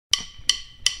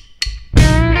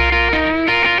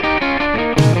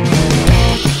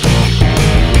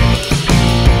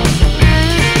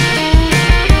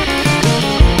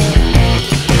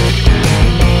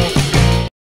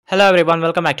Hello everyone,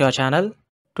 welcome back to our channel.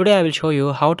 Today I will show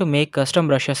you how to make custom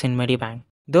brushes in Medibang.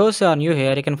 Those who are new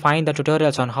here, you can find the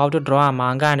tutorials on how to draw a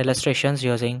manga and illustrations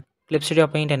using Clip Studio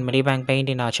Paint and Medibang Paint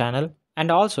in our channel.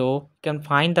 And also, you can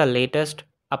find the latest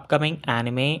upcoming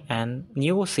anime and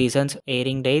new seasons,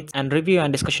 airing dates, and review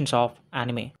and discussions of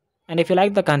anime. And if you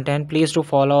like the content, please do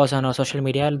follow us on our social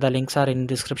media. The links are in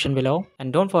the description below.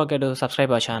 And don't forget to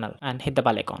subscribe our channel and hit the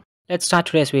bell icon. Let's start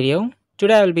today's video.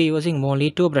 Today I will be using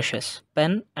only two brushes,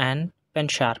 pen and pen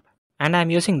sharp, and I am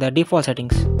using the default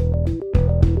settings.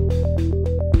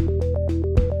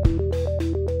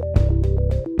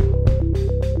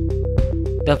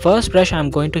 The first brush I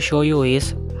am going to show you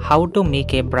is how to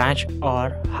make a branch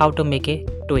or how to make a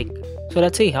twig. So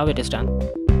let's see how it is done.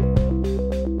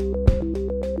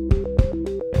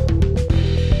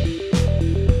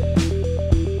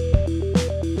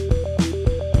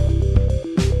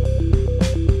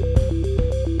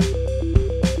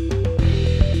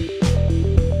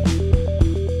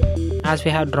 As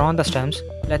we have drawn the stems,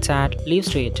 let's add leaves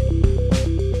to it.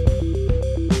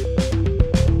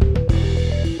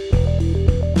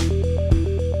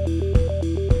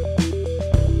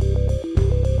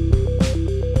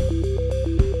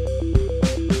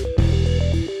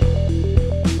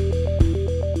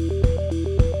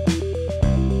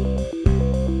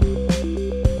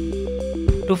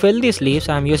 To fill these leaves,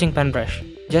 I am using pen brush.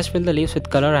 Just fill the leaves with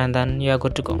color and then you are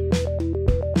good to go.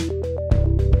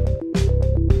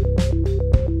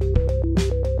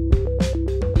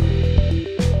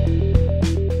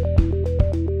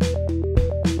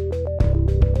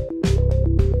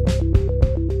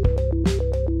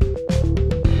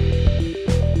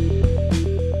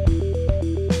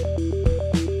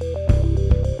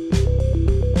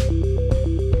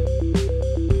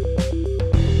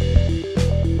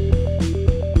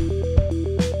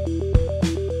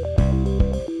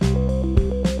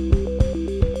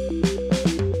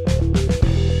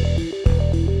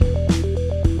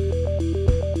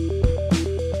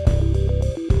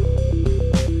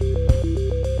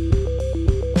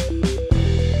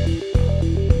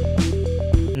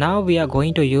 Now we are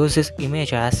going to use this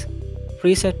image as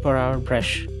preset for our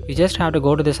brush. You just have to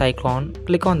go to this icon,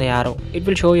 click on the arrow. It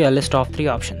will show you a list of 3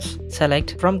 options.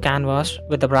 Select from canvas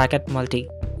with the bracket multi.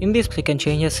 In this you can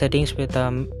change your settings with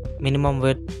minimum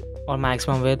width or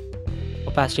maximum width,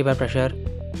 opacity by pressure.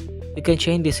 You can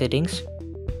change these settings.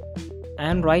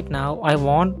 And right now I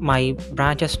want my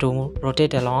branches to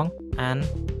rotate along and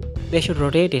they should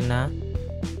rotate in a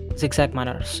zigzag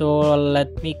manner. So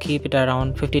let me keep it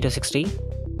around 50 to 60.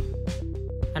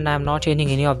 And I am not changing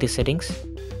any of these settings.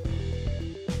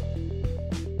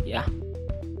 Yeah.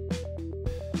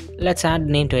 Let's add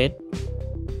name to it.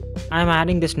 I am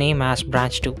adding this name as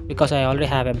branch 2 because I already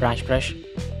have a branch brush.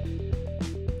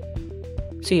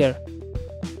 See here.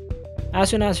 As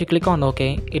soon as you click on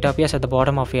OK, it appears at the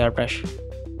bottom of your brush.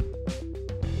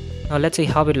 Now let's see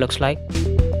how it looks like.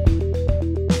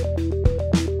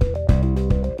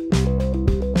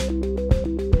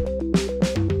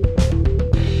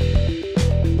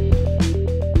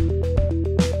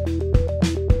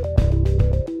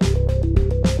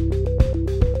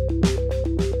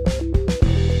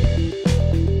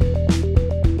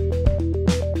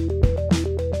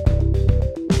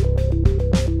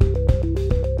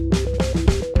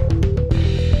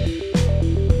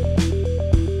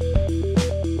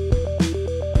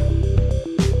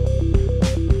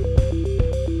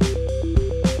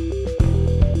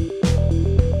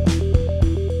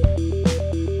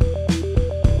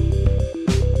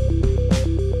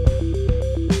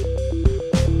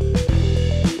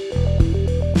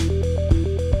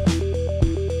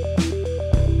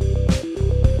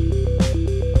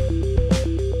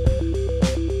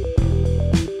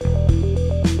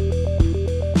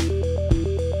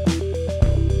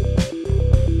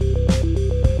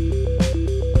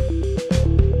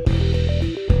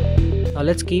 Now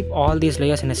let's keep all these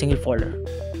layers in a single folder.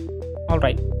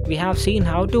 Alright, we have seen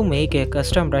how to make a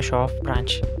custom brush of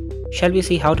branch. Shall we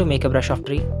see how to make a brush of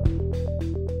tree?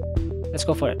 Let's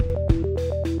go for it.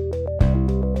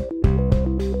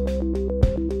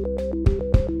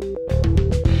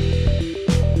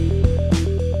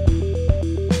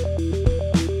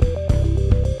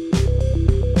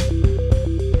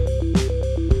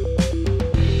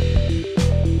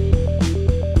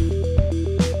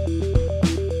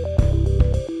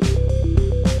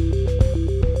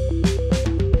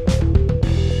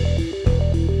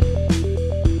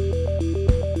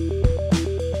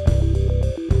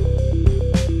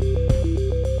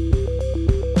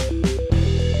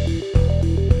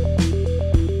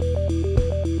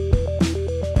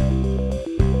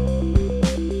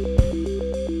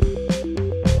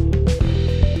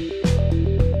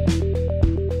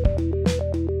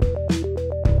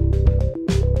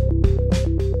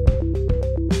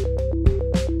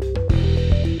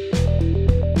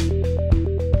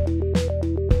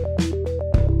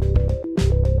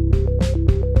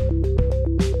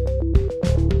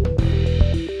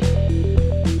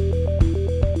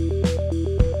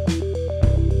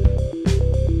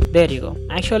 There you go.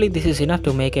 Actually, this is enough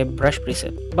to make a brush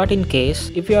preset. But in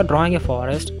case, if you are drawing a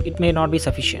forest, it may not be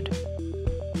sufficient.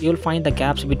 You'll find the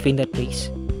gaps between the trees.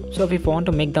 So if you want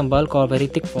to make them bulk or very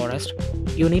thick forest,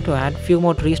 you need to add few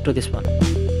more trees to this one.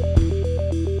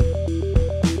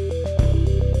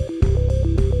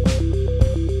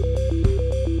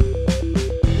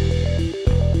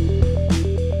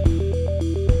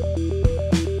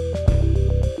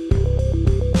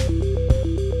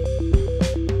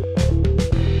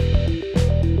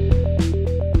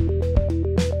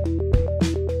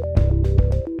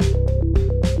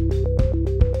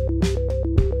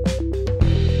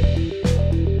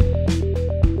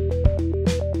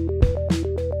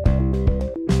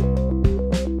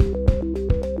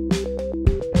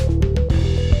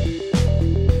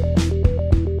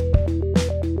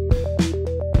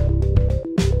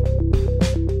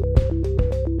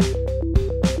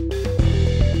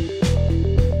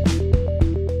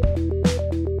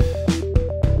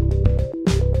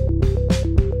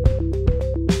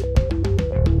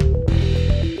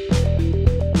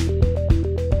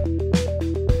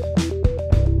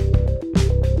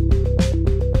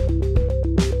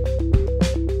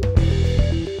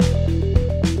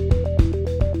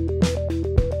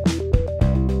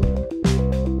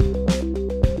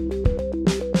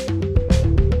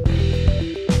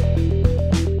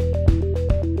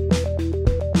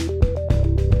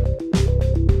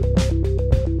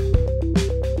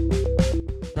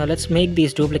 Now let's make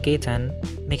these duplicates and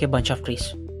make a bunch of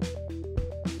trees.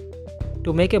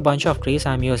 To make a bunch of trees,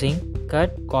 I am using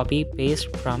cut, copy,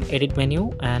 paste from edit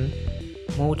menu and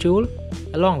move tool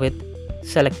along with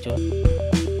select tool.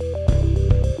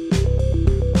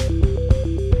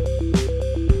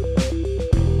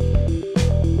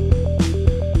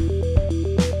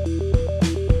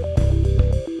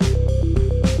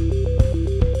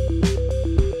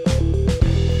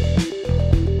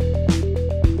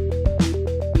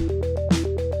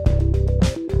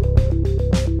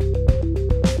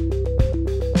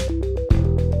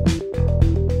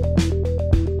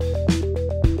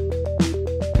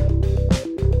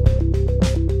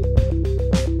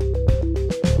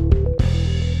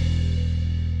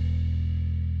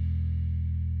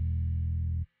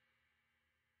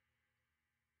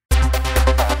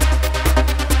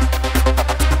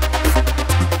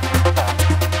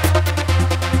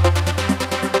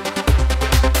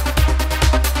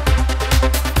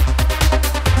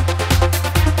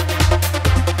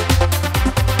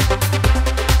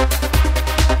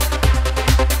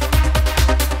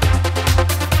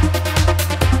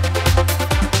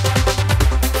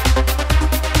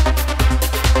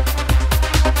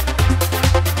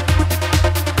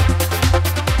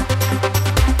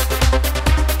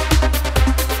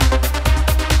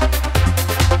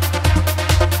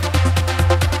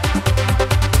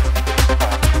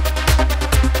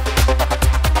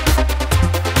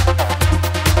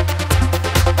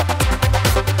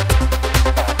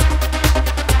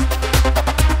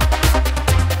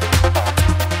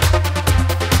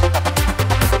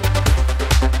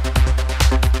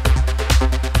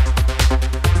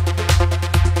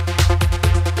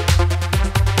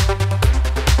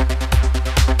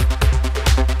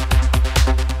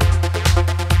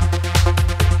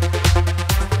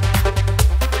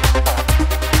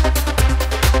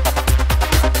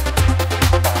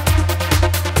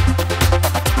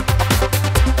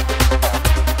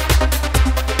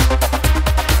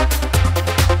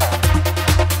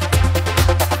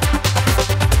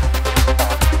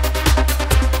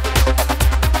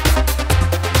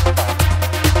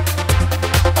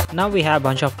 Now we have a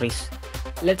bunch of trees.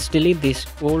 Let's delete this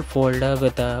old folder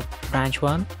with the branch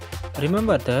one.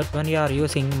 Remember that when you are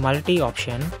using multi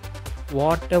option,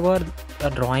 whatever the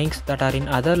drawings that are in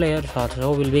other layers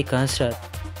also will be considered.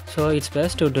 So it's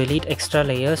best to delete extra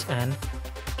layers and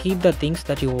keep the things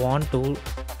that you want to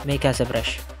make as a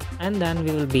brush. And then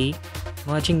we will be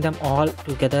merging them all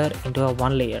together into a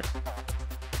one layer.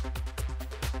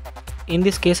 In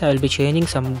this case, I will be changing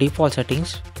some default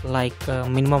settings like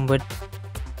minimum width,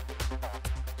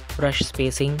 brush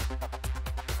spacing,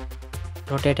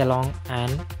 rotate along,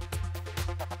 and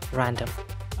random.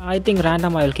 I think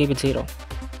random I will keep it 0.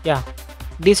 Yeah,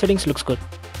 these settings looks good.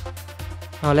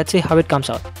 Now let's see how it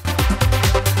comes out.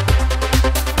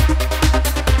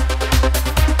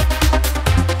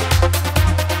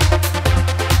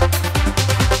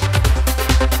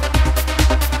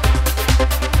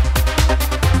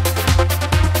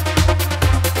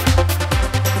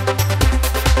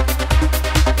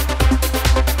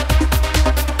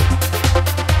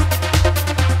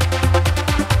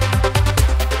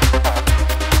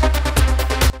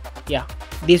 Yeah,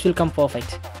 these will come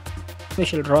perfect. we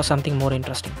shall draw something more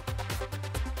interesting.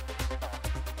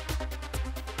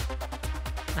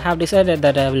 I have decided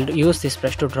that I will use this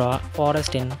brush to draw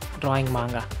forest in drawing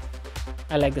manga.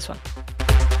 I like this one.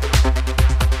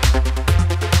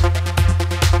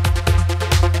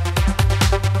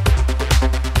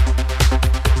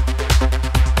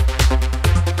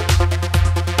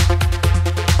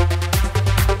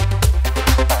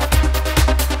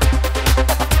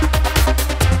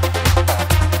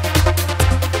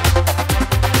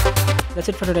 That's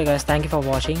it for today guys, thank you for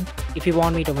watching. If you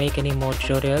want me to make any more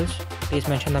tutorials, please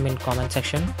mention them in comment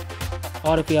section.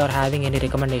 Or if you are having any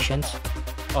recommendations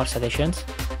or suggestions,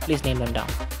 please name them down.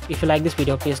 If you like this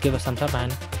video, please give a thumbs up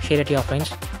and share it to your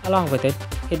friends. Along with it,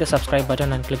 hit the subscribe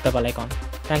button and click the bell icon.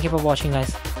 Thank you for watching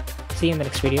guys. See you in the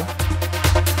next video.